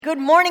Good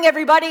morning,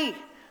 everybody.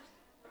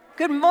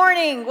 Good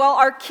morning. Well,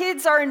 our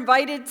kids are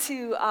invited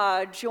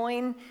to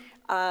join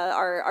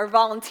our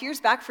volunteers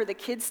back for the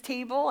kids'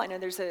 table. I know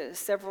there's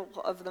several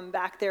of them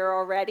back there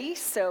already,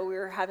 so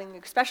we're having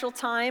a special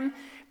time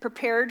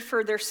prepared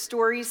for their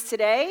stories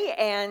today.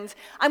 And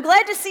I'm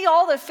glad to see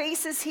all the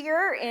faces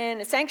here in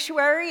the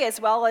sanctuary, as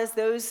well as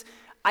those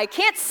I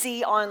can't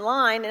see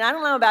online. And I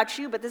don't know about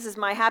you, but this is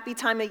my happy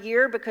time of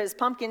year because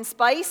pumpkin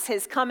spice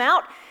has come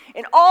out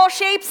in all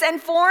shapes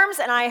and forms,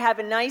 and I have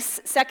a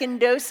nice second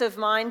dose of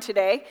mine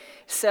today.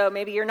 So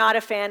maybe you're not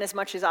a fan as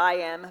much as I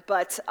am.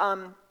 But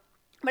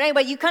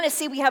anyway, you kind of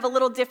see we have a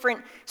little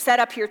different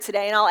setup here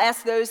today. And I'll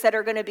ask those that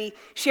are going to be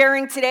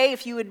sharing today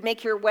if you would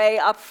make your way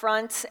up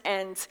front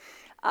and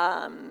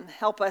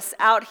help us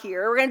out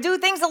here. We're going to do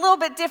things a little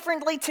bit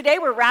differently today.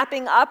 We're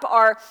wrapping up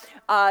our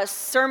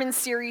sermon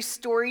series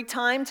story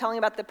time, telling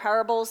about the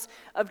parables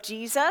of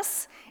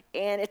Jesus.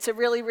 And it's a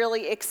really,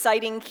 really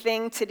exciting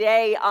thing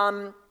today.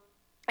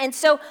 And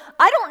so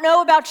I don't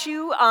know about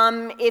you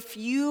if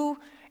you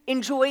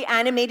enjoy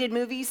animated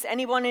movies.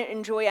 Anyone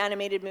enjoy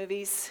animated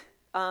movies?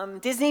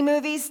 Disney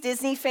movies,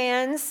 Disney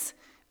fans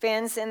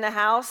in the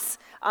house.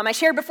 I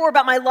shared before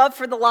about my love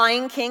for The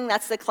Lion King.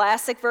 That's the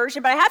classic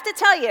version. But I have to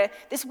tell you,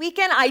 this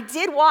weekend I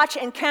did watch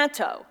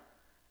Encanto.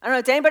 I don't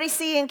know, did anybody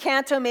see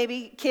Encanto?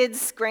 Maybe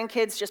kids,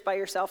 grandkids, just by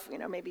yourself,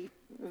 maybe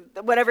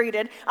whatever you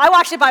did. I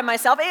watched it by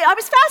myself. I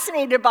was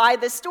fascinated by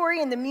the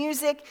story and the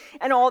music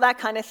and all that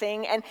kind of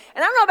thing. And I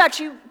don't know about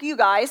you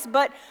guys,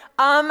 but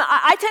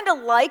I tend to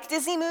like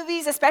Disney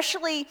movies,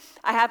 especially,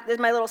 this is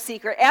my little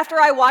secret,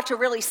 after I watch a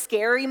really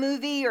scary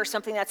movie or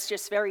something that's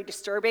just very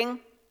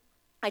disturbing,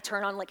 I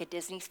turn on like a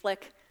Disney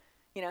flick.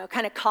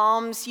 Kind of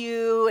calms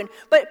you.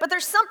 But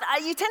there's something,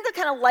 you tend to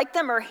kind of like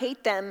them or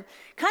hate them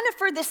kind of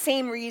for the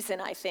same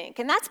reason, I think.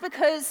 And that's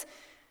because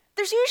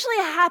there's usually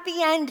a happy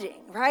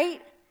ending,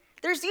 right?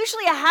 There's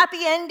usually a happy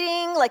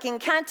ending, like in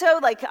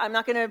Encanto, like I'm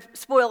not going to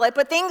spoil it,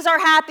 but things are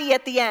happy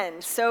at the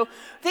end. So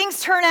things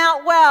turn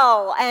out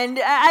well. And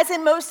as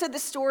in most of the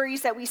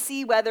stories that we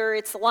see, whether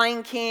it's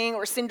Lion King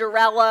or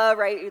Cinderella,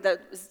 right?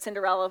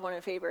 Cinderella, one of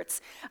my favorites.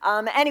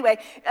 Anyway,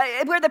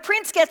 where the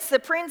prince gets the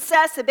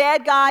princess, the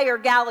bad guy or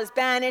gal is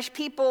banished,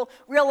 people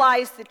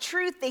realize the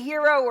truth, the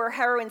hero or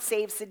heroine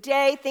saves the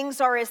day,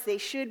 things are as they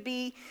should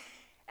be.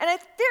 And I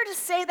dare to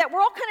say that we're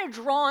all kind of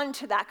drawn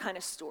to that kind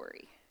of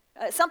story.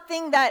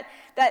 Something that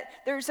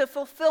there's a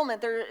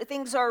fulfillment,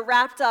 things are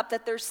wrapped up,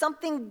 that there's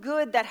something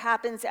good that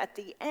happens at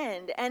the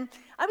end. And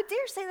I would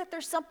dare say that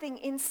there's something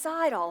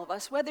inside all of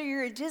us, whether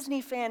you're a Disney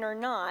fan or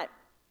not,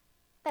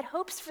 that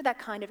hopes for that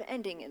kind of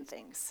ending in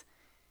things,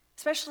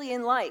 especially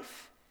in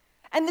life.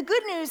 And the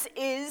good news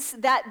is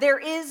that there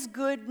is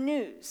good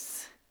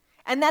news,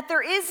 and that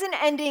there is an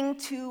ending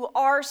to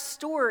our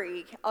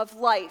story of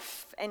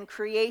life and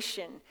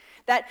creation,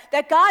 that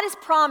God has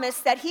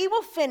promised that he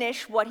will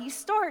finish what he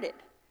started.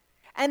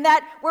 And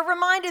that we're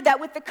reminded that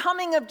with the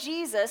coming of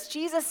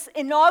Jesus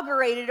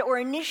inaugurated or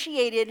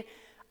initiated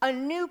a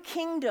new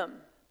kingdom,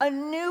 a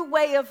new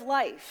way of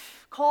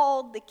life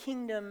called the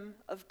kingdom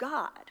of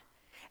God.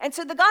 And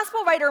so the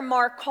gospel writer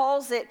Mark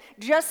calls it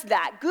just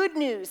that, good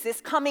news, this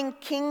coming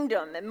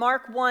kingdom. And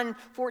Mark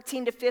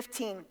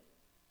 1:14-15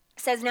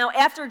 says, now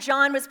after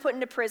John was put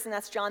into prison,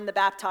 that's John the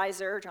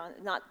Baptizer,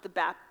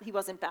 he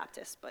wasn't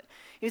Baptist, but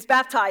he was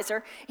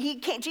baptizer.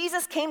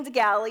 Jesus came to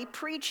Galilee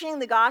preaching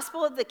the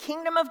gospel of the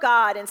kingdom of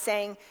God and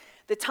saying,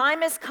 the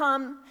time has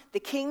come, the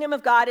kingdom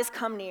of God has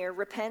come near,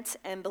 repent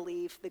and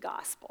believe the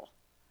gospel.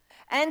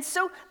 And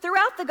so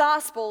throughout the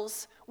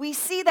Gospels, we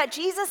see that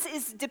Jesus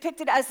is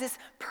depicted as this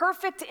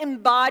perfect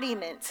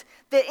embodiment,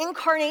 the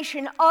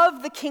incarnation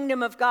of the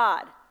kingdom of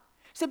God.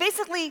 So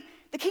basically,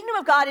 the kingdom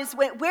of God is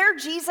where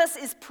Jesus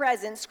is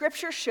present.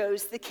 Scripture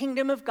shows the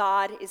kingdom of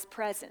God is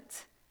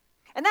present.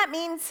 And that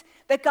means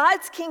that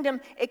God's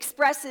kingdom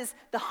expresses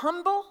the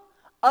humble,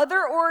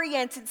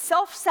 other-oriented,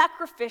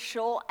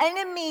 self-sacrificial,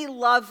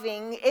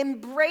 enemy-loving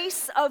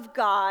embrace of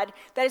God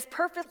that is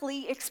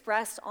perfectly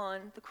expressed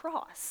on the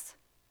cross.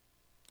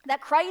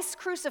 That Christ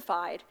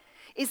crucified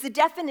is the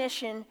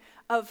definition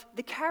of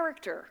the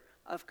character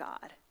of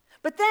God.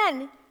 But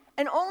then,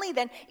 and only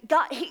then,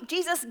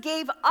 Jesus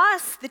gave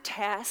us the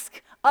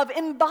task of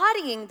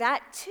embodying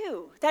that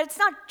too. That it's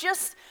not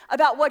just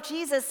about what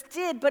Jesus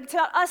did, but it's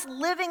about us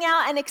living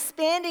out and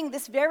expanding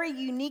this very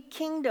unique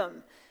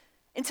kingdom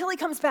until he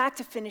comes back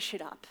to finish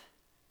it up,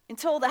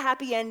 until the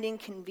happy ending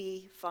can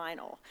be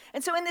final.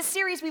 And so in this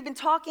series, we've been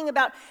talking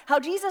about how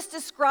Jesus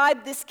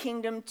described this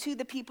kingdom to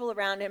the people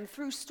around him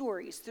through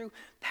stories, through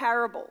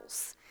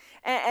parables.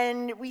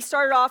 And we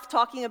started off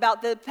talking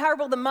about the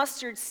parable of the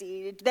mustard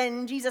seed.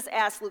 Then Jesus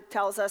asked, Luke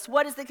tells us,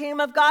 what is the kingdom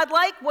of God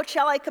like? What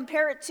shall I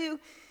compare it to?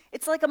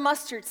 It's like a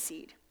mustard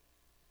seed.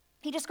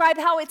 He described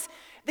how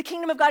the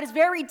kingdom of God is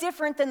very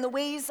different than the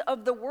ways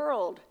of the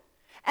world.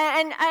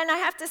 And I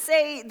have to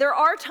say, there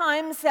are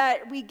times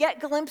that we get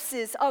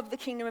glimpses of the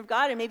kingdom of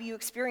God, and maybe you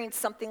experienced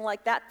something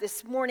like that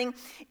this morning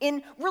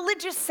in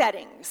religious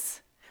settings,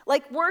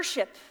 like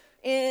worship,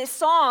 in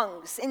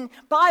songs, in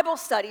Bible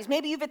studies.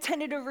 Maybe you've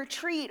attended a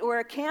retreat or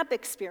a camp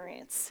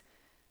experience.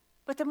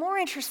 But the more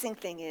interesting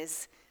thing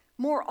is,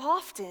 more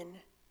often,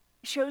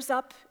 it shows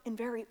up in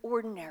very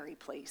ordinary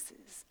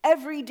places,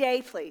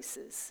 everyday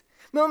places,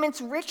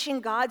 moments rich in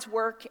God's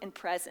work and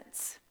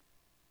presence.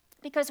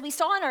 Because we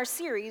saw in our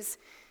series,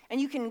 and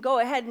you can go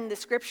ahead in the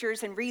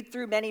scriptures and read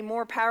through many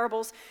more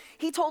parables,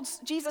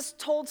 Jesus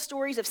told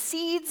stories of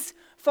seeds,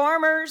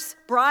 farmers,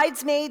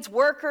 bridesmaids,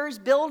 workers,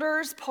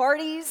 builders,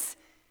 parties,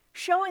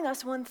 showing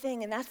us one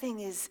thing, and that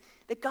thing is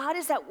that God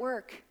is at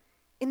work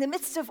in the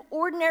midst of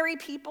ordinary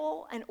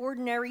people and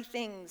ordinary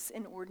things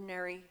in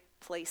ordinary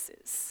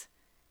places.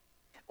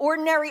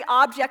 Ordinary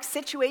objects,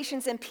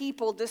 situations, and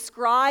people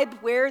describe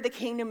where the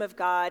kingdom of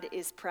God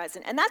is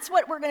present. And that's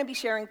what we're going to be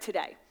sharing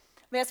today.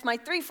 I've asked my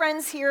three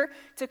friends here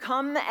to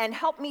come and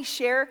help me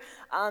share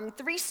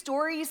three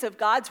stories of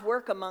God's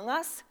work among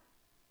us.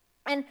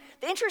 And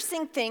the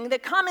interesting thing, the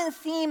common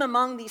theme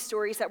among these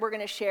stories that we're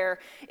going to share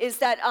is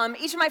that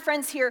each of my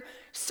friends here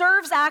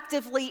serves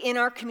actively in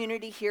our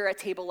community here at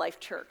Table Life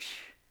Church.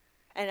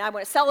 And I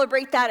want to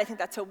celebrate that. I think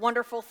that's a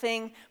wonderful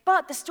thing.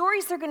 But the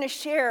stories they're going to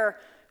share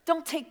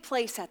don't take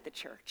place at the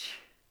church,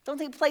 don't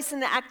take place in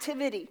the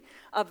activity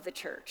of the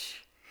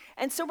church.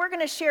 And so we're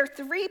going to share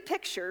three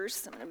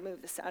pictures. I'm going to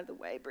move this out of the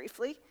way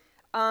briefly,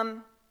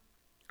 of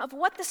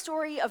what the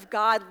story of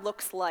God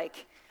looks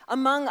like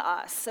among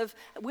us, of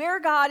where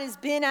God has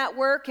been at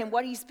work and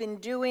what he's been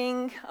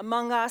doing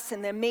among us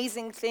and the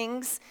amazing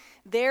things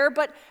there,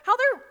 but how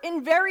they're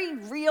in very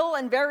real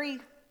and very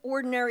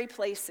ordinary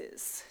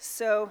places.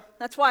 So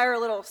that's why our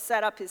little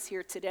setup is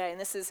here today. And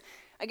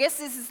I guess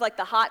this is like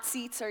the hot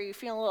seats. Are you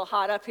feeling a little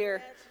hot up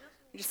here?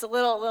 Just a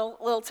little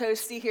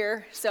toasty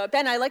here. So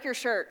Ben, I like your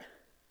shirt.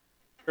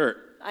 Sure.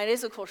 It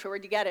is a cool shirt.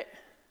 Where'd you get it?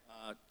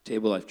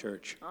 Table Life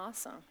Church.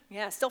 Awesome.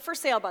 Yeah, still for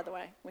sale, by the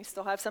way. We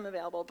still have some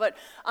available. But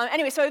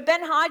anyway, so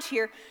Ben Hodge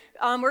here.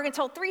 We're going to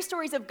tell three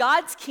stories of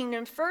God's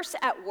kingdom, first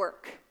at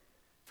work.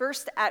 So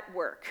I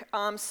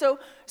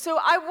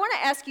want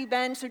to ask you,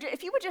 Ben, so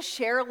if you would just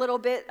share a little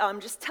bit,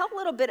 just tell a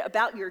little bit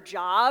about your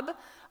job,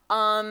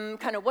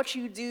 kind of what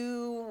you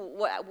do,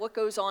 what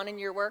goes on in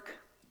your work.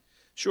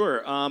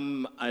 Sure.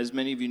 As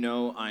many of you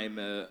know, I'm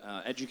an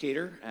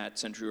educator at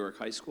Central York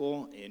High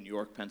School in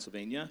York,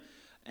 Pennsylvania,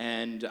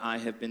 and I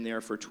have been there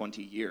for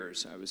 20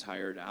 years. I was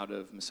hired out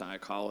of Messiah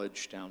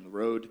College down the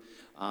road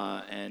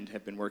and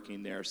have been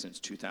working there since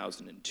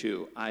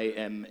 2002. I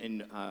am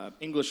an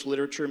English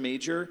literature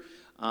major,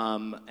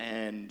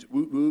 and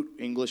woot woot,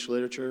 English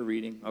literature,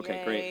 reading. Okay,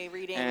 Yay, great.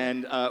 Reading.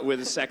 And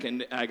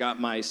I got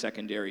my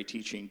secondary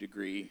teaching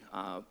degree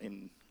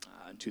in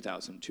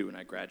 2002 when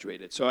I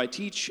graduated. So I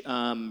teach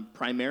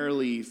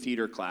primarily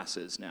theater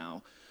classes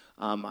now.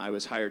 I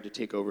was hired to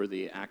take over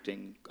the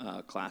acting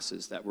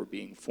classes that were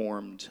being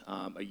formed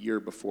a year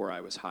before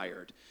I was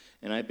hired.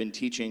 And I've been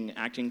teaching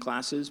acting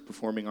classes,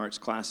 performing arts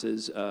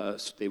classes.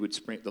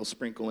 They'll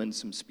sprinkle in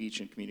some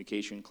speech and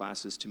communication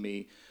classes to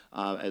me,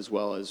 as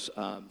well as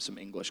some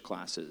English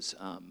classes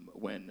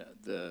when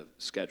the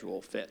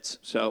schedule fits.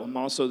 So I'm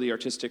also the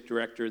artistic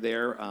director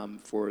there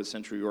for the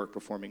Central York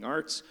Performing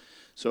Arts.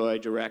 So I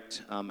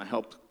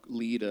help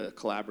lead a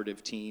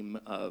collaborative team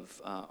of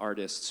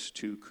artists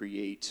to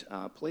create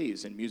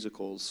plays and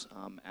musicals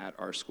at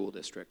our school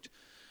district.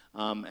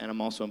 And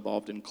I'm also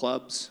involved in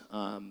clubs.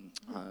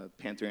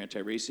 Panther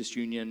Anti-Racist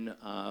Union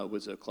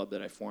was a club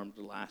that I formed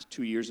the last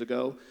 2 years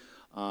ago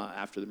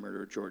after the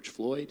murder of George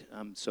Floyd.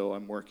 So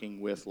I'm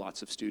working with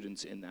lots of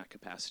students in that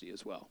capacity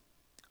as well.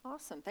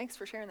 Awesome. Thanks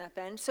for sharing that,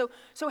 Ben. So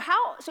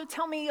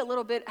tell me a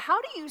little bit,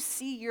 how do you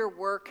see your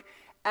work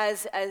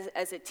as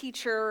a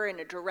teacher and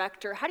a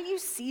director? How do you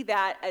see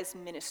that as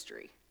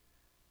ministry?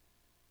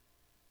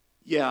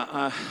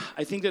 Yeah,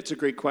 I think that's a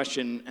great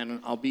question, and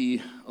I'll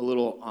be a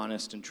little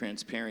honest and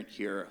transparent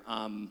here.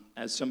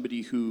 As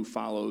somebody who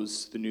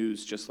follows the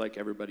news just like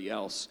everybody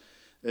else,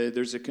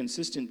 there's a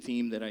consistent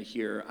theme that I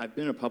hear. I've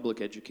been a public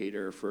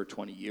educator for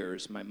 20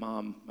 years. My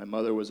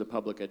mother was a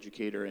public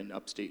educator in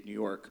upstate New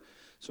York,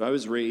 so I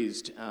was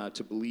raised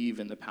to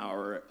believe in the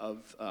power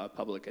of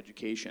public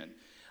education.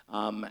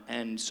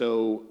 And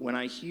so when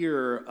I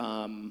hear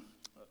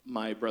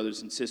my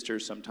brothers and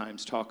sisters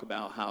sometimes talk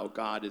about how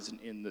God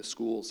isn't in the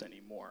schools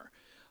anymore,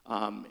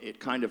 it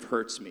kind of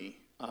hurts me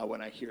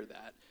when I hear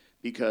that,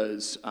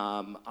 because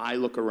I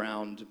look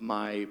around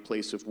my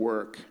place of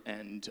work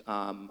and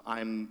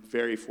I'm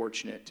very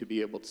fortunate to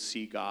be able to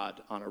see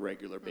God on a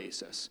regular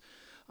basis.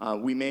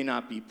 We may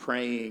not be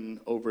praying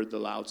over the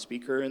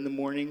loudspeaker in the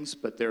mornings,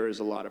 but there is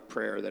a lot of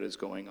prayer that is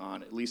going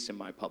on, at least in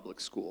my public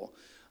school.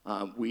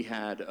 We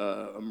had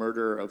a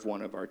murder of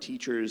one of our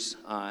teachers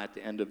at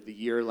the end of the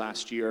year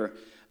last year,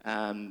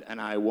 and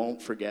I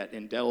won't forget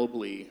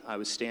indelibly, I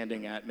was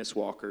standing at Miss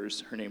Walker's,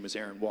 her name was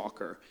Erin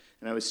Walker,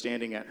 and I was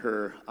standing at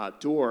her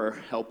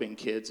door helping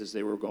kids as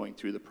they were going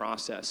through the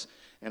process.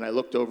 And I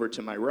looked over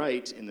to my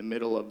right, in the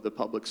middle of the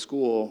public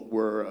school,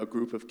 were a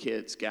group of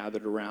kids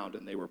gathered around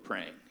and they were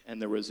praying. And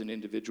there was an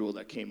individual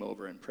that came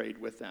over and prayed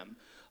with them.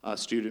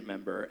 student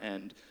member,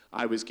 and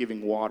I was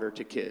giving water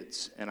to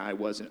kids, and I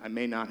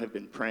may not have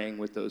been praying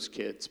with those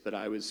kids, but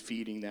I was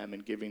feeding them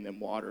and giving them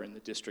water, and the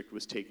district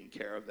was taking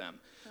care of them.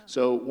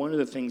 So one of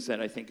the things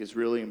that I think is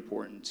really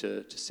important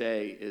to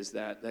say is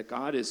that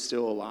God is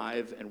still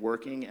alive and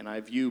working, and I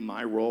view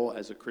my role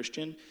as a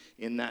Christian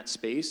in that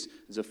space,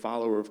 as a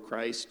follower of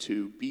Christ,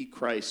 to be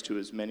Christ to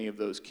as many of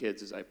those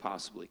kids as I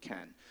possibly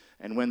can.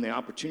 And when the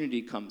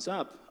opportunity comes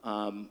up,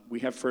 we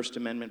have First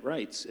Amendment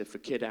rights. If a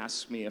kid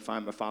asks me if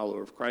I'm a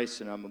follower of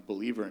Christ and I'm a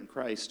believer in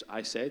Christ,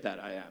 I say that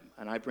I am.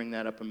 And I bring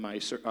that up in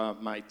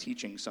my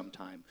teaching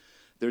sometime.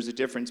 There's a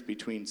difference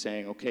between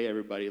saying, okay,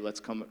 everybody, let's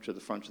come up to the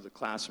front of the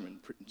classroom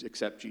and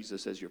accept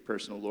Jesus as your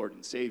personal Lord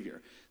and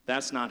Savior.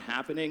 That's not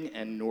happening,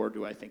 and nor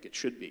do I think it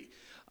should be.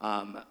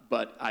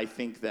 But I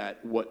think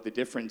that what the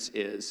difference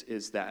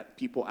is that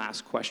people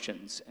ask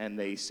questions, and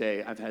they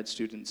say, I've had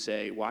students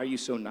say, why are you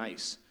so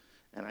nice?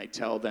 And I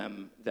tell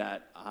them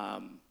that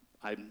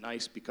I'm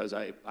nice because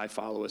I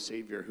follow a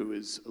Savior who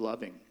is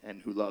loving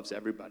and who loves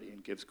everybody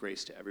and gives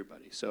grace to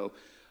everybody. So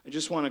I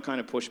just want to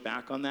kind of push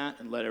back on that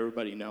and let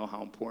everybody know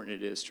how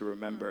important it is to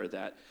remember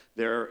that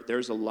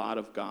there's a lot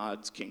of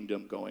God's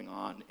kingdom going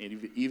on,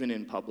 even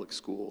in public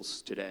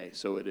schools today.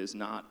 So it is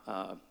not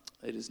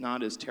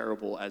as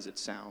terrible as it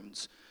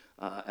sounds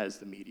as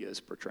the media is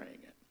portraying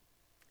it.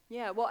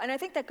 Yeah, well, and I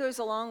think that goes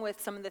along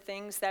with some of the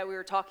things that we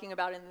were talking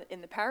about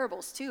in the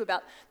parables, too,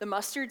 about the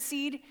mustard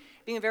seed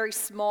being a very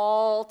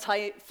small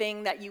type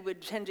thing that you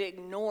would tend to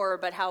ignore,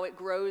 but how it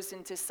grows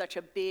into such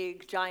a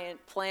big,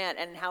 giant plant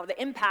and how the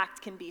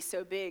impact can be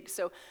so big.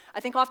 So I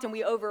think often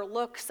we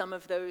overlook some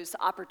of those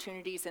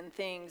opportunities and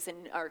things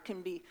and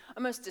can be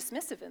almost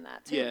dismissive in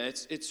that, too. Yeah,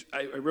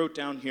 I wrote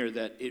down here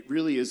that it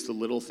really is the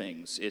little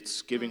things.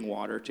 It's giving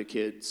water to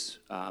kids.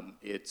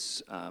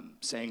 It's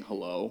saying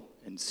hello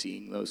and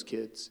seeing those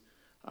kids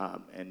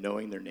and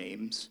knowing their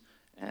names.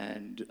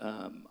 And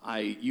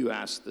you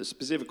asked the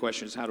specific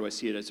question is, how do I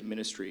see it as a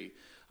ministry?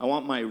 I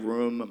want my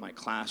room, my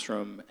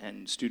classroom,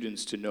 and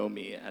students to know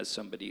me as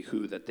somebody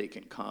that they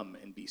can come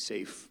and be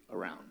safe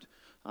around.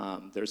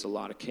 There's a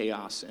lot of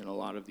chaos in a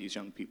lot of these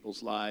young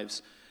people's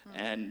lives,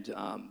 and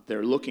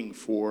they're looking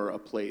for a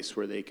place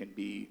where they can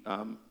be,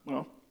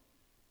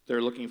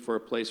 they're looking for a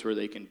place where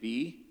they can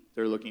be,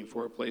 they're looking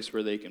for a place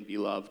where they can be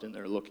loved, and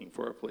they're looking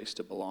for a place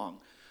to belong.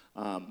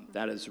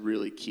 That is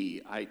really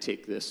key. I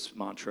take this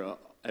mantra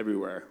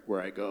everywhere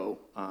where I go,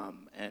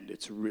 and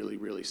it's really,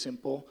 really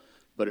simple,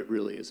 but it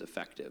really is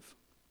effective.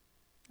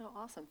 Oh,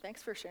 awesome.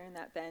 Thanks for sharing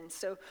that, Ben.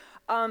 So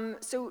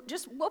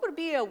just what would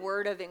be a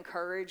word of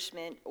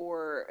encouragement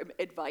or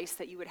advice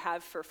that you would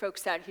have for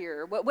folks out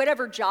here,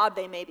 whatever job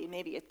they may be,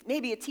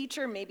 maybe a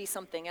teacher, maybe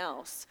something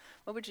else?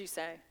 What would you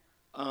say?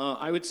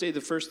 I would say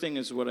the first thing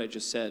is what I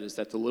just said, is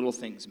that the little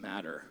things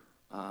matter.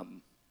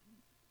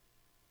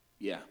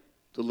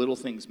 The little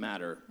things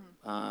matter.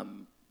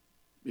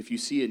 If you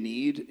see a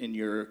need in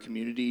your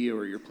community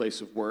or your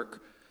place of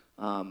work,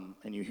 and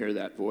you hear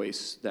that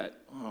voice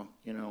that,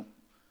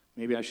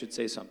 maybe I should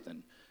say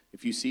something.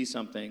 If you see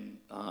something,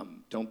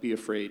 don't be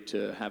afraid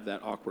to have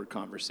that awkward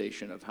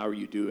conversation of how are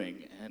you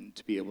doing, and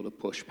to be able to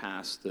push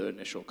past the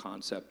initial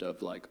concept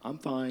of like, I'm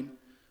fine.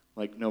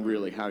 Like, no,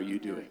 really, how are you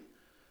doing?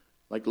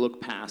 Like,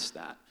 look past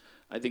that.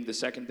 I think the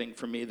second thing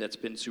for me that's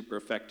been super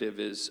effective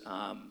is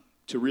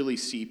to really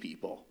see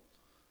people.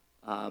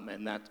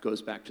 And that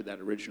goes back to that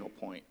original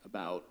point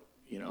about,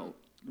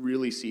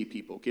 really see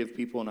people, give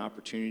people an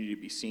opportunity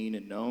to be seen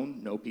and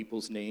known, know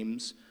people's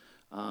names,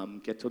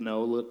 get to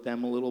know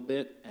them a little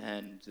bit,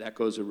 and that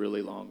goes a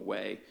really long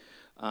way.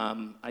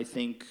 I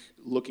think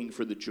looking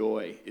for the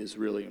joy is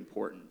really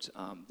important.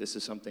 This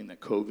is something that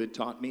COVID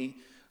taught me,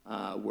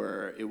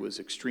 where it was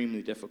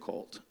extremely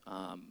difficult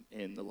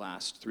in the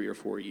last 3 or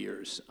 4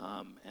 years.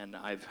 And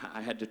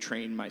I had to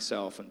train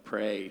myself and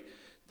pray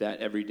that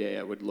every day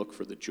I would look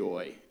for the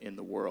joy in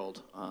the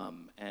world,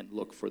 and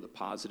look for the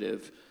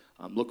positive,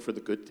 look for the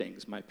good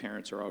things. My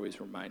parents are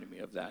always reminding me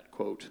of that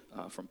quote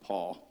from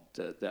Paul,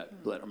 that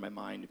let my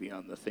mind be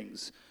on the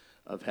things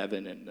of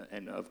heaven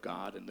and of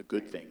God and the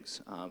good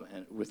things.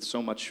 And with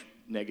so much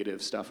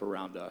negative stuff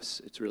around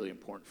us, it's really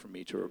important for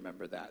me to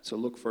remember that. So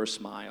look for a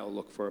smile,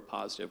 look for a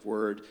positive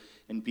word,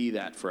 and be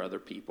that for other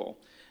people.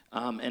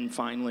 And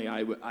finally,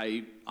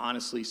 I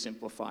honestly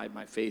simplified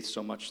my faith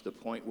so much to the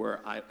point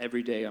where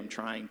every day I'm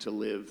trying to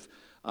live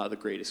the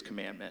greatest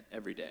commandment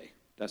every day.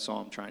 That's all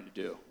I'm trying to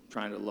do. I'm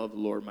trying to love the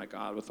Lord my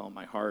God with all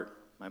my heart,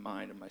 my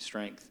mind, and my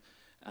strength,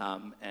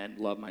 and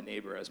love my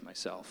neighbor as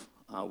myself,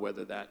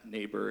 whether that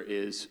neighbor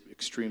is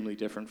extremely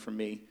different from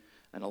me,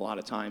 and a lot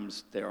of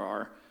times there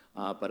are,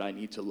 but I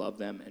need to love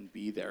them and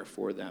be there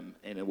for them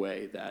in a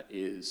way that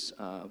is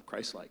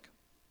Christ-like.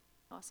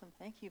 Awesome.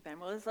 Thank you, Ben.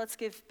 Well, let's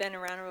give Ben a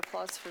round of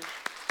applause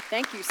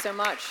thank you so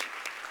much.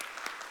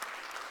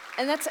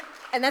 And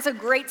that's a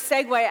great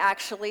segue,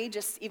 actually,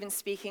 just even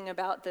speaking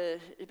about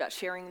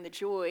sharing the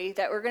joy,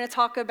 that we're going to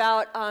talk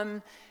about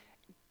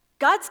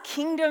God's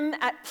kingdom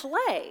at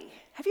play.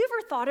 Have you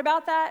ever thought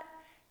about that?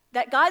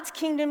 that God's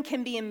kingdom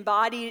can be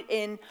embodied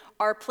in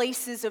our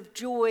places of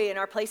joy and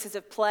our places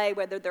of play,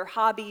 whether they're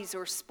hobbies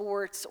or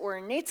sports, or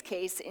in Nate's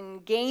case, in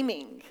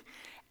gaming.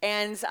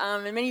 And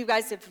many of you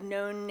guys have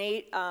known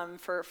Nate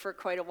for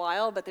quite a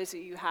while, but those of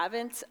you who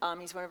haven't,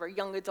 he's one of our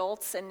young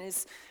adults, and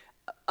is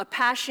a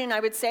passion, I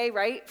would say,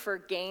 right, for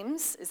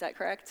games. Is that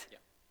correct? Yeah.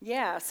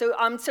 Yeah. So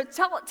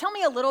tell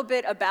me a little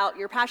bit about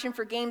your passion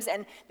for games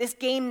and this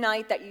game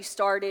night that you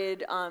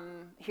started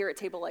here at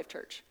Table Life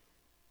Church.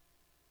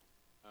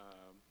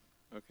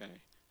 Okay.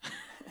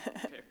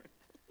 Okay.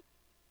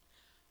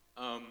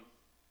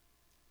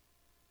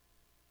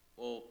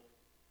 Well,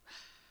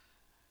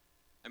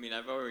 I mean,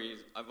 I've always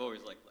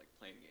liked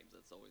playing games.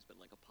 That's always been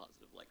like a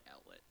positive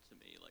outlet to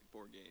me, like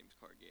board games,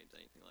 card games,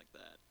 anything like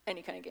that.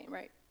 Any kind of game,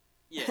 right?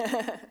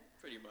 Yeah,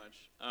 pretty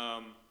much.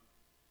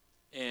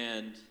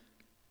 And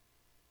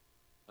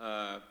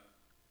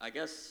I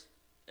guess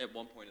at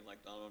one point it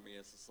dawned on me,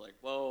 it's just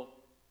well,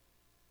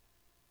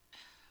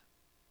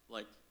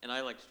 and I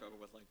struggle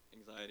with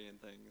anxiety and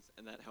things,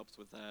 and that helps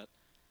with that.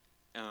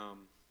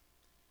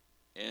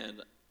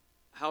 And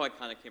how I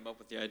kind of came up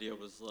with the idea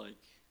was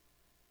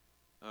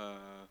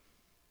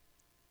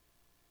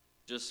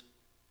just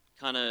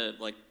kind of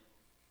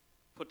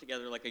put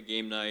together a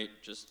game night,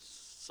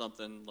 just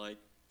something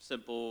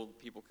simple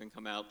people can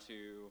come out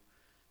to,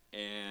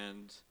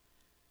 and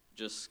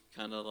just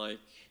kind of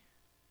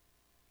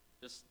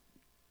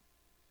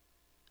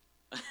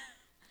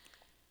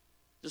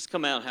just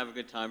come out, have a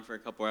good time for a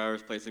couple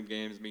hours, play some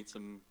games, meet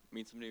some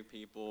new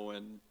people,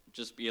 and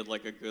just be a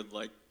good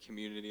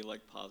community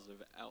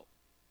positive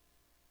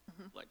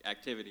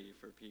activity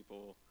for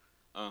people,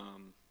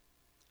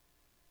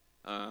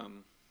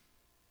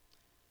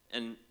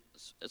 and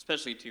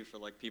especially too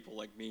for people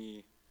like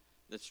me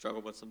that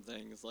struggle with some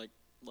things like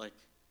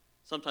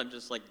sometimes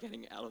just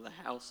getting out of the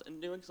house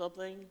and doing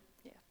something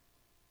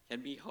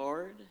can be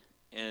hard,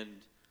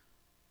 and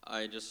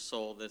I just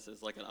saw this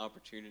as an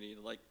opportunity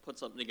to put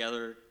something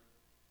together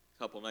a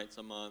couple nights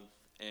a month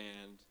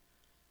and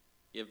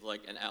give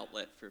an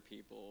outlet for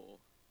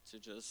people to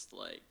just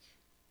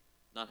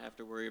not have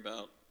to worry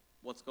about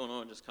what's going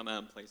on, just come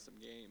out and play some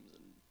games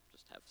and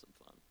just have some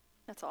fun.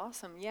 That's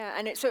awesome, yeah.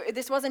 And so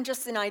this wasn't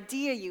just an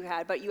idea you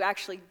had, but you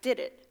actually did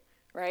it,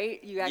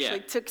 right? You actually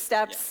took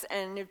steps,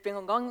 and you've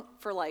been going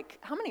for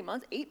how many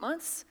months? 8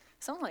 months?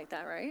 Something like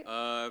that,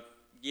 right?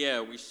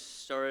 Yeah, we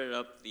started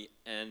up the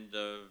end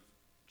of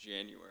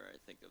January, I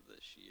think, of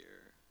this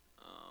year.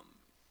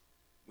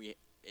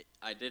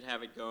 I did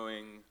have it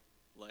going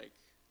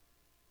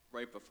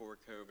right before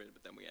COVID,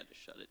 but then we had to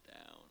shut it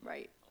down.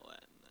 Right. All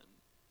that, and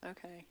then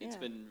Okay. it's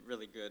been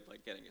really good,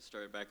 getting it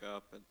started back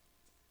up. And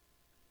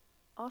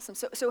Awesome.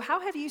 So how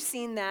have you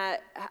seen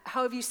that?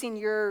 How have you seen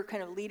your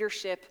kind of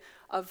leadership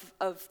of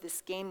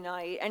this game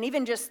night, and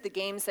even just the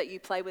games that you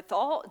play with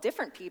all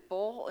different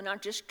people,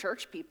 not just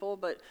church people,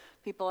 but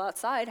people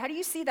outside? How do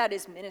you see that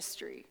as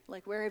ministry?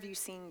 Where have you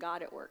seen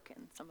God at work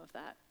in some of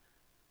that?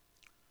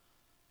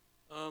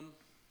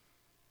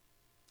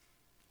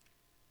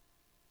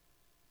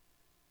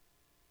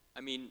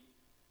 I mean,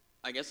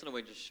 I guess in a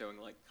way, just showing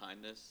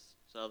kindness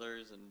to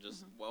others and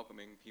just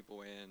welcoming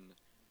people in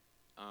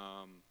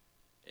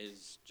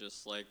is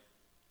just a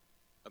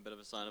bit of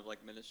a sign of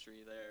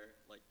ministry there.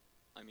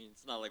 I mean,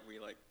 it's not we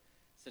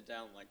sit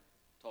down and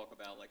talk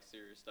about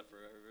serious stuff or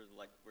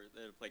we're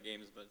there to play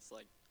games, but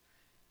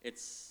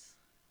it's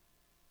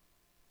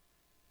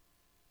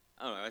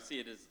I don't know. I see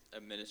it as a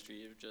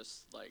ministry of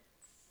just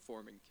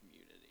forming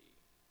community.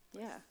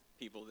 Yeah.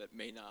 People that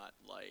may not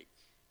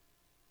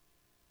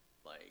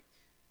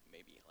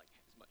maybe as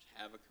much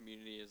have a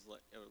community as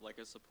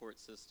a support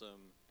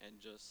system, and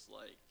just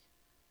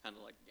kind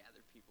of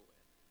gather people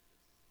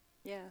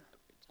in. Yeah. Have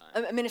a good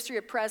time. A ministry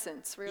of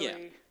presence,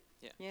 really.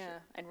 Yeah. Yeah,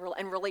 sure.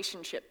 And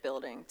relationship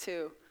building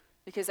too,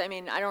 because I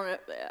mean, I don't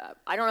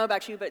know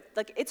about you, but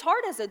it's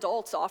hard as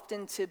adults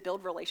often to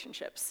build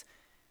relationships,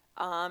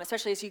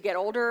 especially as you get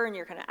older and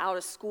you're kind of out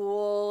of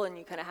school and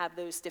you kind of have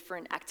those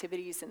different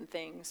activities and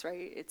things,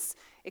 right?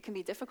 It can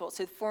be difficult.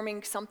 So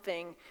forming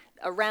something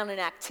around an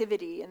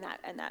activity in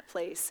that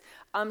place.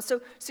 So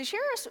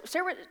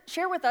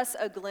share with us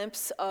a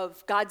glimpse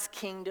of God's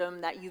kingdom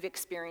that you've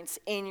experienced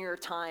in your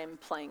time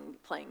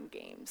playing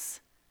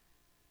games.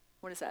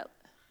 What is that?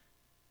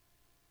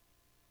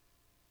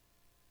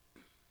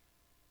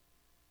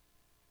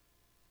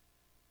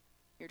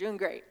 You're doing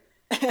great.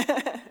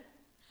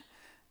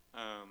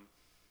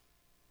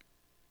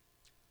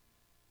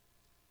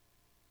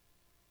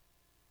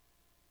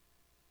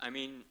 I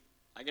mean,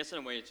 I guess in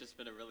a way it's just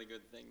been a really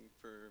good thing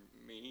for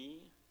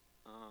me.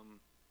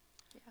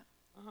 Yeah.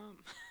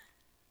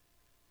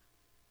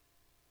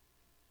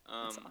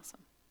 That's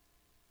awesome.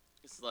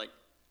 It's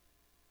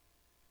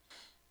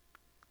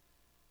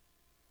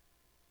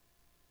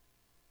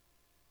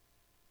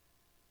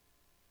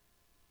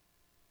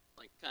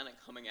kind of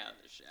coming out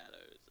of the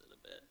shadows a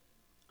bit,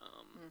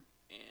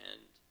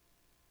 and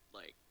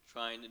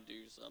trying to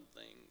do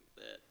something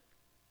that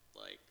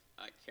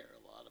I care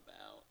a lot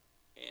about,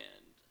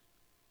 and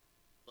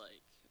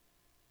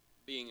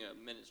being a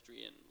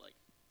ministry in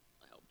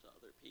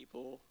other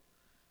people,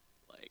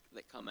 like,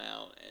 that come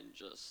out and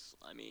just,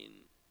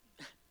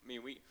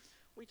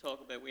 we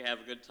talk about, we have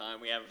a good time,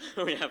 we have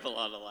we have a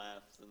lot of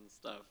laughs and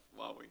stuff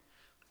while we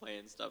play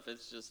and stuff.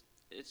 It's just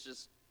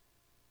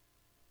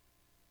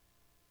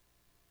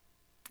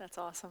That's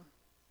awesome.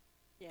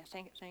 Yeah,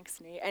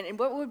 thanks, Nate. And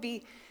what would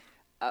be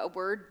a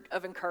word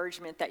of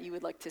encouragement that you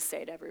would like to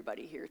say to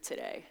everybody here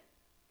today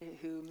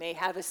who may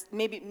have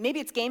maybe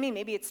it's gaming,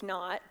 maybe it's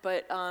not,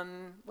 but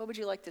what would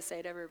you like to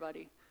say to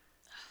everybody?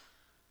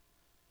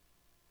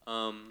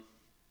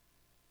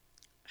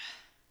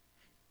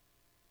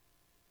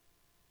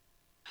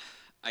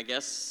 I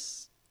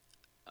guess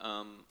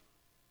one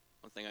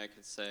thing I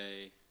could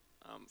say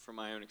from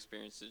my own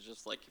experience is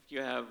just, like, if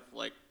you have,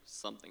 like,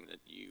 something that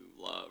you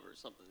love or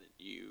something that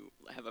you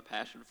have a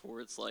passion for,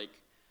 it's like,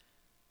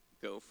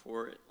 go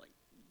for it, like,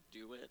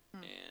 do it,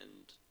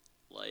 and,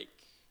 like,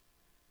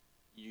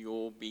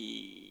 you'll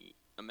be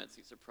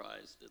immensely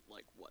surprised at,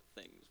 like, what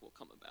things will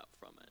come about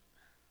from it.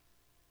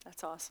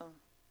 That's awesome.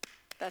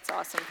 That's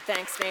awesome.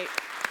 Thanks, Nate.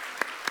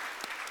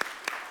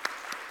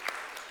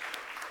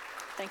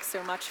 Thanks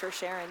so much for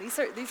sharing. These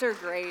are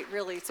great,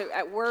 really. So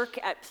at work,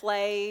 at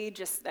play,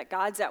 just that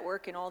God's at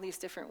work in all these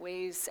different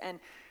ways. And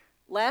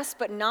last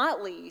but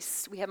not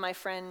least, we have my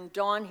friend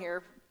Dawn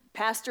here,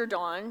 Pastor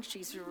Dawn.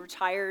 She's a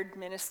retired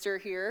minister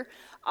here,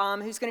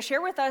 who's going to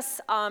share with us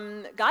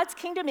God's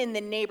kingdom in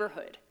the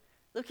neighborhood,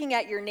 looking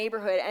at your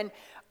neighborhood.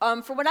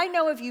 And for what I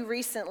know of you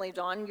recently,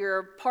 Dawn, you're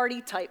a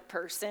party type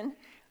person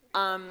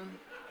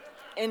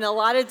in a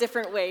lot of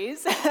different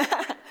ways.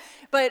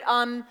 But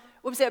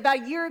what was it, about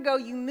a year ago,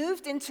 you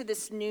moved into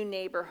this new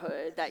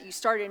neighborhood, that you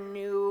started a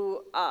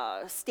new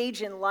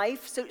stage in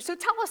life. So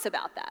tell us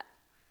about that.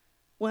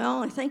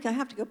 Well, I think I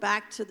have to go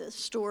back to the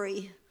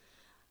story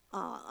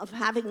of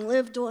having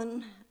lived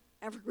on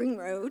Evergreen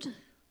Road.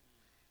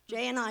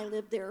 Jay and I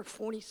lived there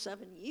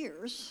 47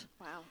 years.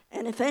 Wow.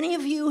 And if any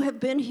of you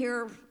have been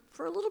here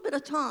for a little bit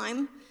of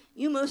time,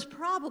 you most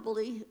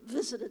probably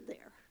visited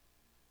there.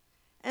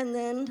 And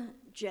then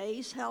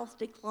Jay's health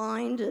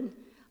declined, and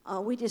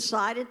we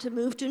decided to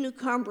move to New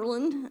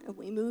Cumberland, and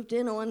we moved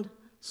in on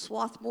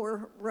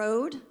Swarthmore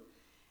Road,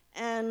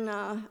 and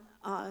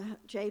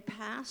Jay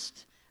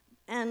passed,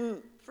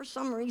 and for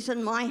some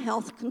reason my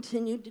health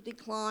continued to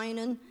decline,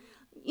 and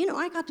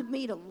I got to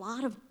meet a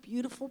lot of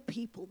beautiful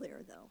people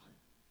there, though.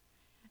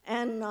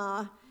 And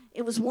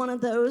it was one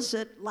of those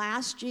that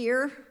last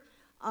year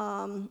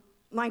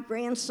my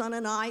grandson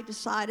and I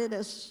decided,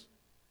 as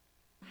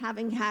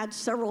having had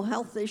several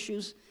health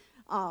issues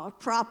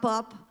crop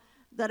up,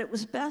 that it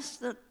was best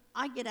that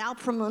I get out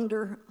from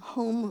under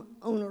home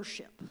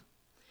ownership.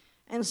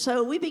 And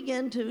so we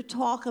began to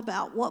talk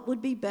about what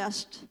would be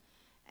best,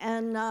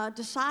 and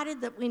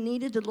decided that we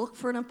needed to look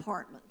for an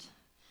apartment.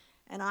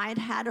 And I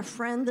had a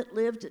friend that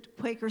lived at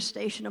Quaker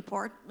Station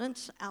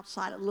Apartments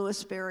outside of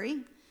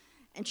Lewisberry,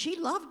 and she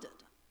loved it.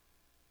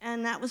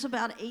 And that was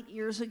about 8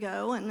 years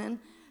ago. And then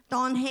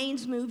Don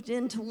Haynes moved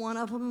into one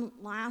of them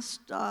last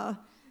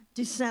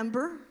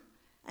December,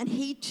 and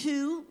he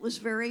too was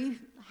very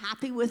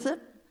happy with it.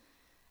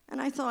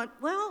 And I thought,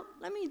 well,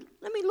 let me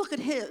look at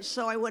his.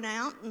 So I went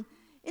out, and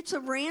it's a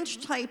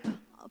ranch-type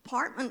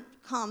apartment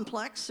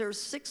complex. There's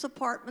 6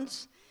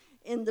 apartments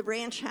in the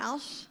ranch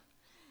house,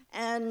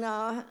 and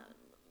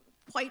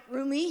quite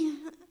roomy.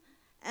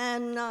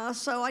 And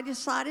so I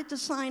decided to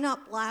sign up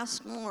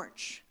last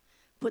March,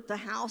 put the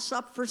house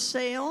up for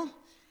sale,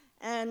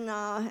 and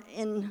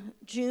in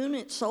June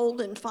it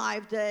sold in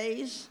 5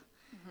 days.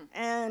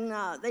 And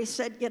they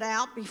said get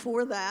out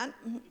before that.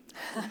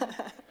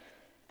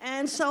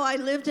 And so I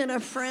lived in a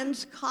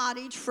friend's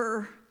cottage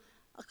for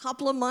a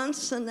couple of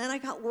months, and then I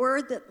got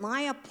word that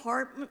my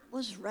apartment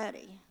was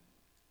ready.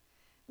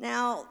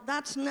 Now,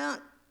 that's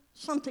not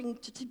something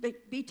to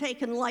be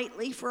taken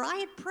lightly, for I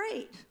had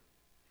prayed.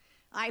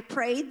 I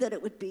prayed that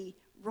it would be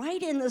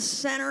right in the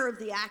center of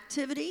the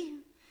activity,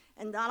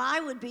 and that I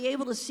would be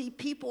able to see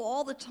people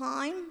all the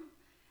time,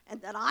 and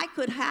that I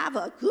could have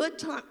a good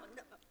time.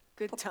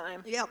 Good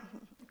time. Yep,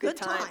 good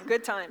time.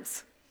 Good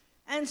times.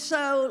 And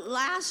so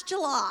last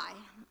July,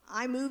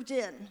 I moved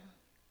in,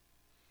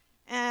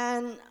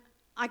 and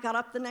I got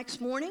up the next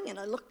morning, and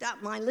I looked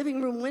out my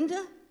living room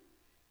window,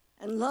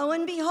 and lo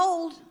and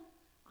behold,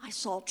 I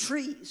saw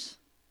trees.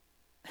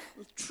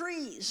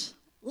 Trees,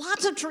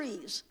 lots of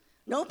trees.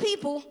 No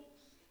people,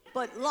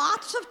 but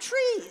lots of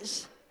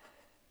trees.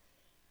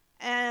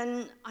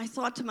 And I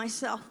thought to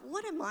myself,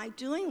 what am I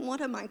doing?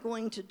 What am I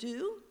going to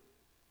do?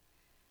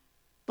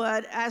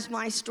 But as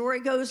my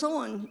story goes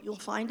on, you'll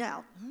find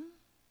out.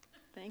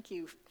 Thank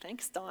you.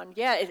 Thanks, Dawn.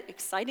 Yeah,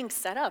 exciting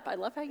setup. I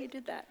love how you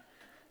did that.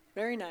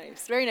 Very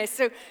nice. Very nice.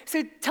 So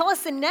tell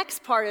us the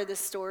next part of the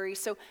story.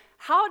 So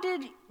how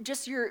did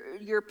just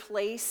your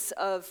place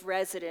of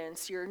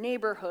residence, your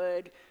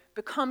neighborhood,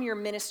 become your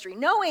ministry?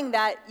 Knowing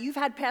that you've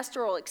had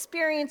pastoral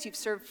experience, you've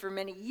served for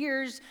many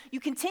years, you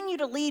continue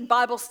to lead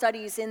Bible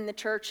studies in the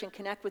church and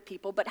connect with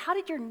people, but how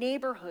did your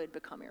neighborhood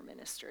become your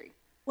ministry?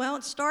 Well,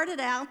 it started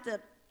out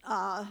that,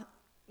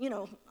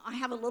 I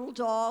have a little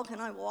dog,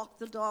 and I walk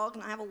the dog,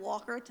 and I have a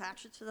walker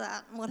attached to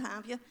that, and what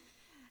have you.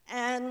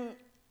 And,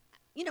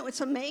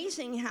 it's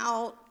amazing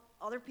how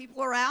other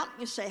people are out, and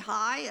you say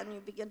hi, and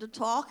you begin to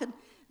talk, and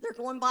they're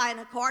going by in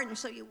a car, and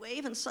so you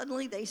wave, and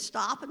suddenly they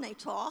stop and they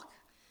talk.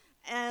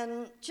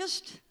 And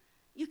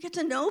you get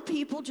to know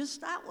people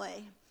just that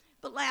way.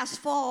 But last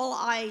fall,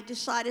 I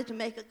decided to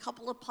make a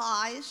couple of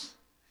pies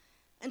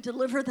and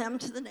deliver them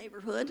to the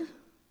neighborhood.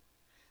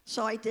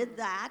 So I did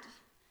that.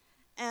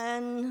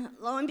 And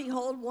lo and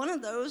behold, one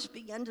of those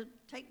began to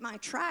take my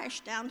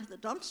trash down to the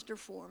dumpster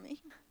for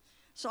me.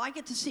 So I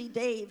get to see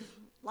Dave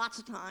lots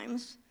of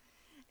times.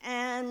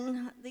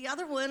 And the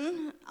other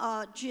one,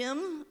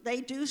 Jim,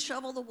 they do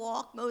shovel the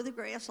walk, mow the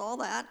grass, all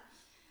that.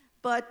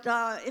 But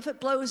if it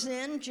blows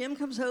in, Jim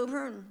comes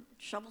over and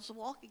shovels the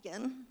walk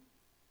again.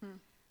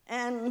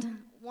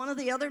 And one of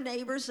the other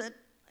neighbors that,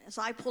 as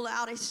I pull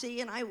out, I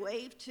see and I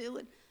wave to,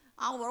 and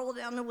I'll roll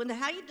down the window,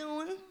 "How you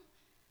doing?"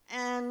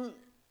 And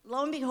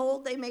lo and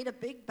behold, they made a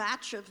big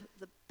batch of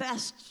the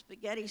best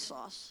spaghetti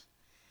sauce.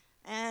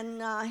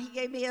 And he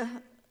gave me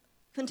a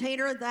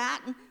container of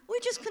that, and we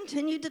just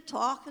continued to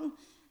talk and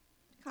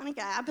kind of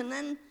gab. And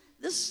then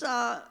this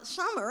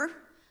summer,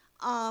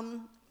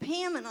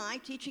 Pam and I,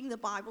 teaching the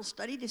Bible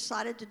study,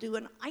 decided to do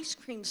an ice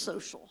cream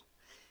social.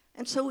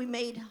 And so we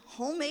made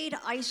homemade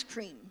ice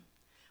cream,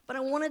 but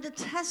I wanted to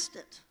test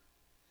it.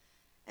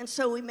 And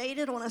so we made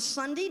it on a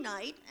Sunday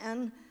night,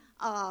 and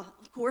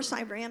of course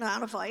I ran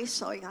out of ice,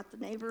 so I got the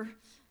neighbor,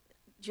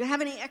 "Do you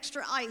have any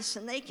extra ice?"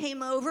 And they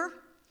came over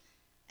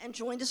and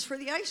joined us for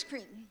the ice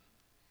cream.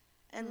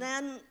 And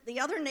then the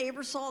other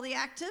neighbor saw the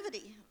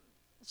activity,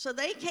 so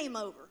they came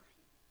over.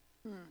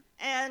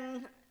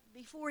 And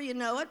before you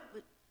know it,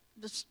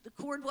 the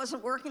cord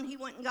wasn't working. He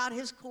went and got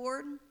his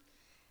cord,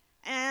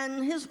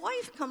 and his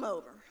wife come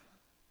over.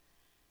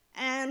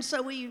 And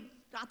so we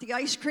got the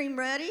ice cream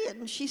ready,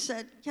 and she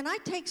said, "Can I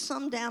take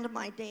some down to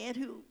my dad,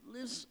 who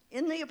lives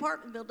in the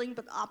apartment building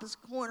but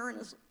opposite corner and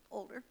is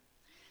older?"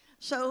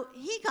 So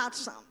he got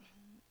some.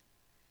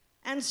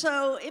 And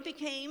so it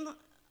became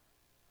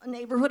a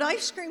neighborhood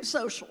ice cream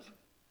social.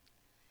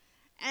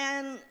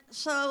 And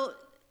so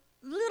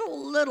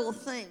little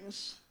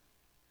things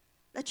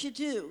that you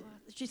do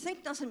that you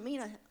think doesn't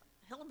mean a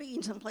hill of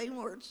beans in plain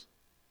words,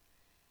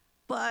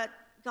 but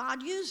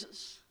God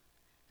uses.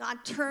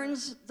 God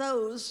turns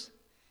those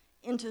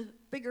into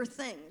bigger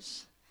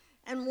things.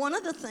 And one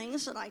of the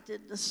things that I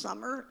did this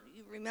summer,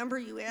 you remember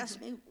you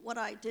asked me what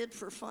I did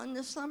for fun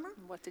this summer?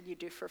 What did you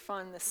do for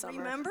fun this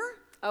summer? Remember?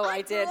 Oh,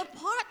 I did. grew a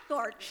pot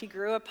garden. She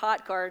grew a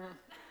pot garden.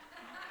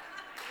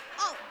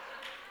 Oh,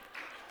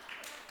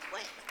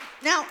 wait.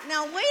 Now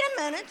wait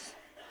a minute.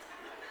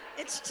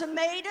 It's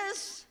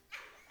tomatoes,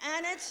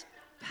 and it's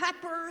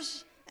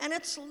peppers, and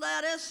it's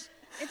lettuce,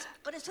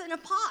 but it's in a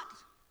pot.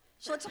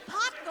 So it's a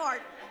pot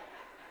garden.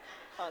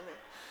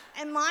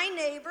 And my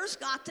neighbors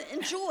got to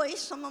enjoy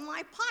some of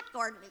my pot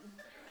gardening.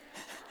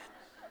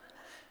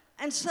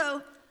 And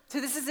so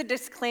this is a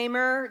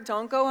disclaimer.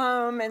 Don't go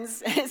home and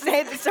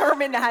say the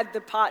sermon had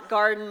the pot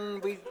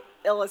garden. We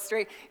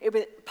illustrate it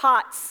with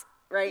pots,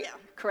 right? Yeah.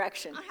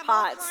 Correction. I have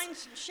pots. all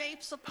kinds and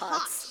shapes of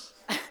pots.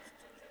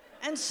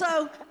 And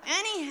so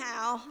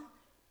anyhow,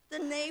 the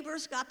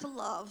neighbors got to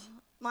love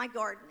my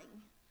gardening.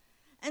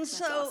 And That's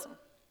so awesome.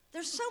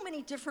 there's so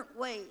many different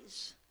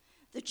ways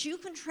that you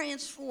can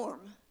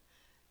transform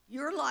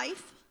your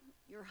life,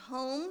 your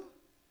home,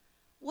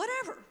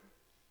 whatever,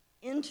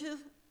 into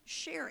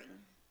sharing.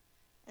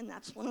 And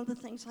that's one of the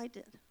things I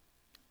did.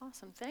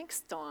 Awesome.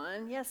 Thanks,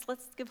 Dawn. Yes,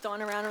 let's give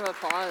Dawn a round of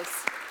applause.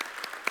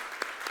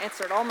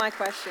 Answered all my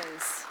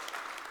questions.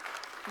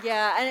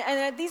 Yeah,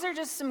 and these are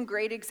just some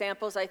great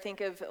examples, I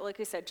think, of, like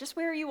I said, just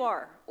where you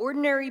are.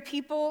 Ordinary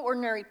people,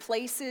 ordinary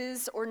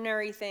places,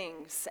 ordinary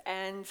things.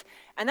 And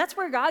that's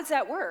where God's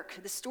at work.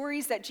 The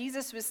stories that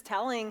Jesus was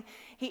telling,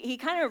 he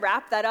kind of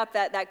wrapped that up,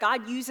 that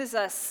God uses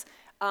us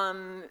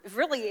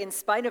really in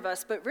spite of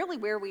us, but really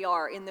where we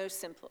are in those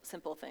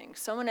simple things.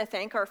 So I want to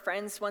thank our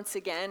friends once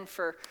again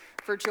for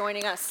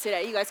joining us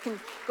today. You guys can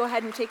go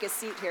ahead and take a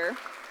seat here.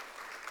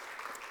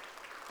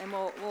 And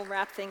we'll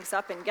wrap things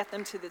up and get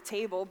them to the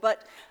table.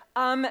 But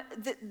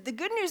the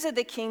good news of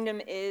the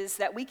kingdom is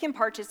that we can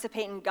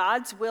participate in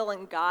God's will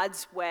and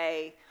God's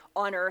way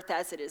on earth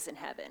as it is in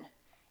heaven.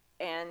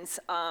 And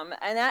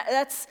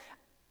that's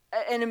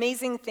an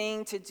amazing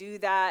thing to do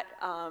that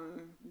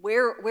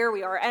where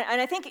we are. And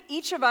I think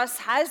each of us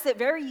has that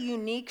very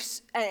unique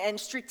and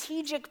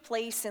strategic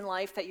place in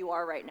life that you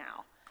are right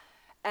now.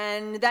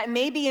 And that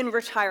may be in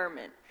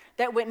retirement.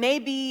 That may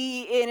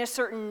be in a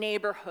certain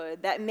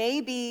neighborhood, that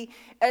may be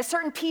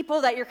certain people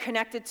that you're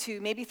connected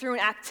to, maybe through an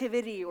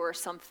activity or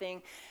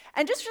something.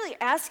 And just really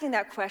asking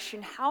that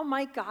question, how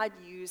might God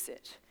use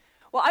it?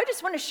 Well, I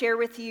just want to share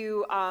with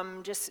you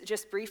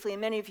just briefly, and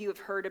many of you have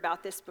heard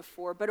about this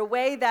before, but a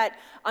way that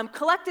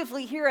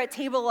collectively here at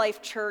Table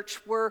Life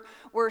Church, we're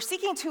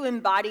seeking to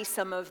embody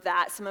some of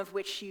that, some of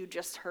which you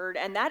just heard,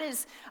 and that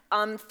is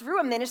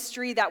through a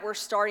ministry that we're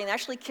starting, that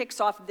actually kicks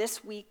off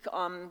this week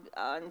on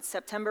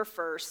September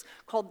 1st,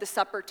 called The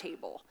Supper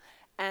Table.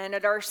 And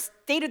at our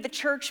State of the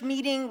Church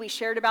meeting, we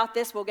shared about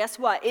this. Well, guess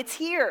what? It's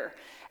here.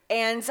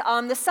 And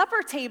the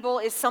supper table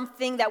is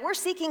something that we're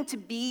seeking to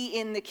be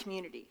in the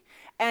community.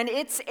 And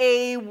it's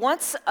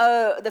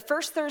the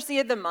first Thursday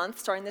of the month,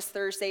 starting this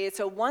Thursday, it's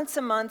a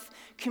once-a-month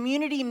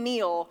community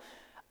meal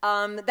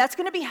that's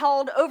going to be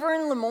held over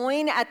in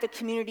Lemoyne at the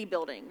community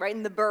building, right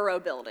in the Borough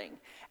building.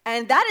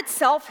 And that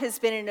itself has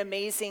been an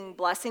amazing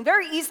blessing.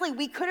 Very easily,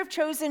 we could have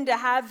chosen to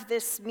have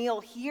this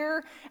meal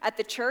here at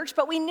the church,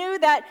 but we knew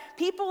that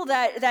people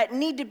that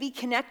need to be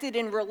connected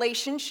in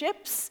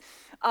relationships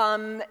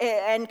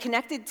and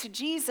connected to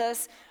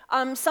Jesus,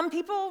 some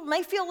people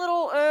might feel a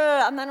little,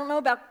 I don't know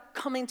about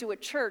coming to a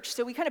church.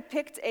 So we kind of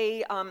picked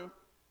a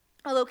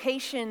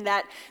location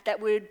that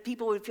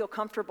people would feel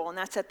comfortable, and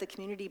that's at the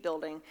community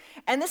building.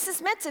 And this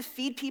is meant to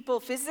feed people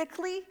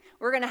physically.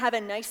 We're going to have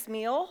a nice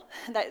meal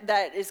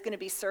that is going to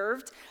be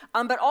served,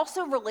 but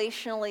also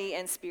relationally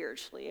and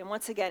spiritually. And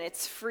once again,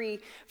 it's free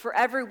for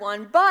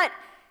everyone, but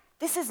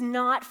this is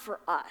not for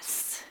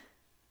us.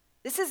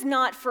 This is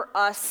not for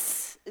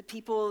us, the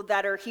people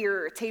that are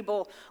here at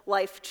Table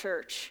Life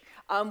Church.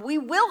 We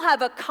will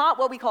have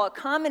what we call a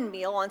common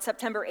meal on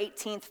September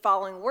 18th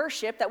following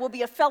worship. That will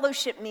be a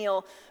fellowship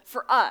meal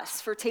for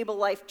us, for Table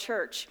Life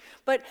Church.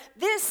 But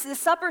the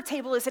supper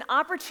table is an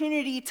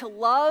opportunity to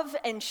love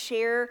and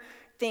share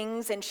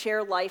things and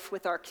share life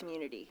with our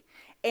community.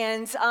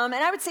 And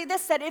I would say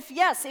this, that if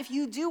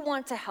you do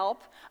want to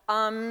help,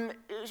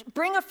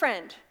 bring a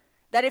friend.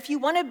 That if you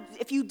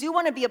do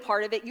want to be a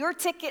part of it, your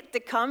ticket to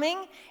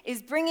coming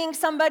is bringing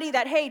somebody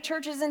that, hey,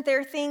 church isn't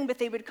their thing, but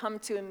they would come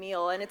to a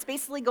meal. And it's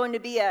basically going to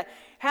be a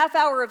half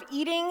hour of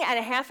eating and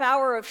a half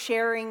hour of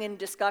sharing and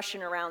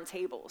discussion around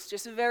tables.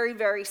 Just a very,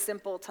 very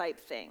simple type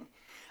thing.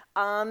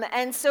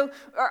 And so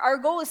our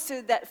goal is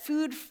that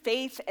food,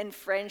 faith, and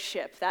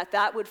friendship,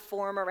 that would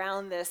form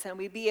around this, and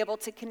we'd be able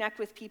to connect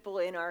with people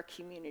in our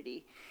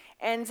community.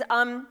 And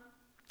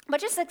but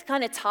just to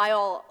kind of tie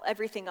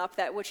everything up,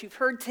 that what you've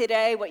heard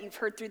today, what you've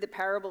heard through the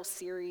parable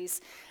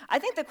series, I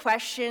think the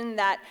question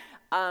that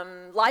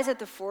lies at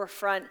the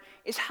forefront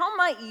is, how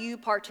might you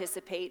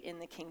participate in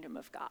the kingdom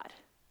of God?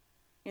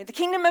 You know, the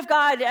kingdom of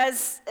God,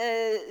 as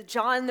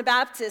John the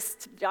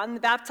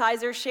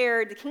Baptizer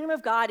shared, the kingdom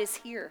of God is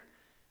here,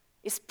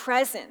 is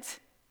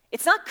present.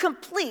 It's not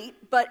complete,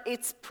 but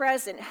it's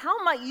present.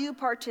 How might you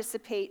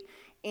participate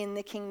in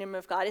the kingdom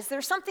of God? Is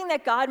there something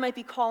that God might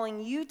be calling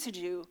you to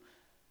do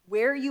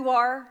where you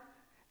are,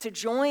 to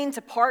join,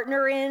 to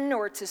partner in,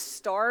 or to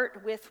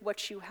start with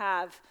what you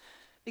have?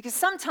 Because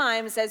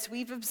sometimes, as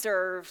we've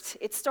observed,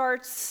 it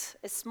starts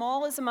as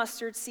small as a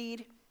mustard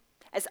seed,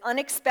 as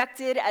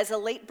unexpected as a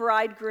late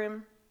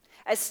bridegroom,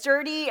 as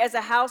sturdy as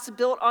a house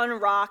built on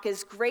rock,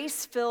 as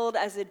grace-filled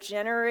as a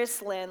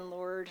generous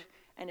landlord,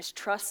 and as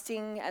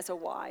trusting as a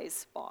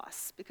wise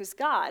boss. Because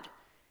God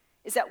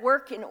is at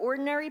work in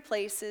ordinary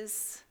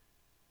places,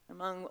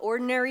 among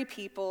ordinary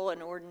people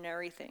and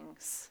ordinary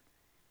things.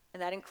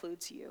 And that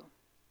includes you.